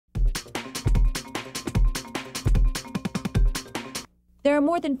There are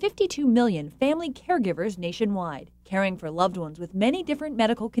more than 52 million family caregivers nationwide, caring for loved ones with many different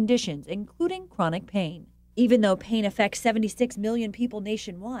medical conditions, including chronic pain. Even though pain affects 76 million people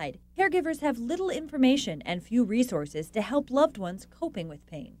nationwide, caregivers have little information and few resources to help loved ones coping with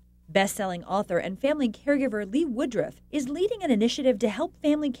pain. Best-selling author and family caregiver Lee Woodruff is leading an initiative to help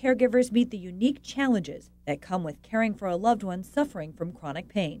family caregivers meet the unique challenges that come with caring for a loved one suffering from chronic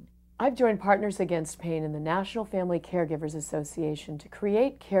pain. I've joined Partners Against Pain in the National Family Caregivers Association to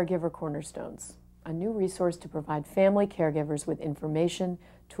create Caregiver Cornerstones, a new resource to provide family caregivers with information,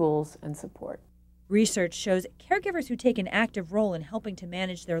 tools, and support. Research shows caregivers who take an active role in helping to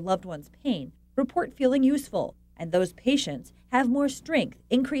manage their loved one's pain report feeling useful, and those patients have more strength,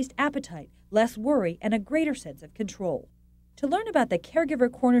 increased appetite, less worry, and a greater sense of control. To learn about the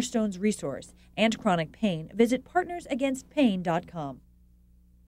Caregiver Cornerstones resource and chronic pain, visit partnersagainstpain.com.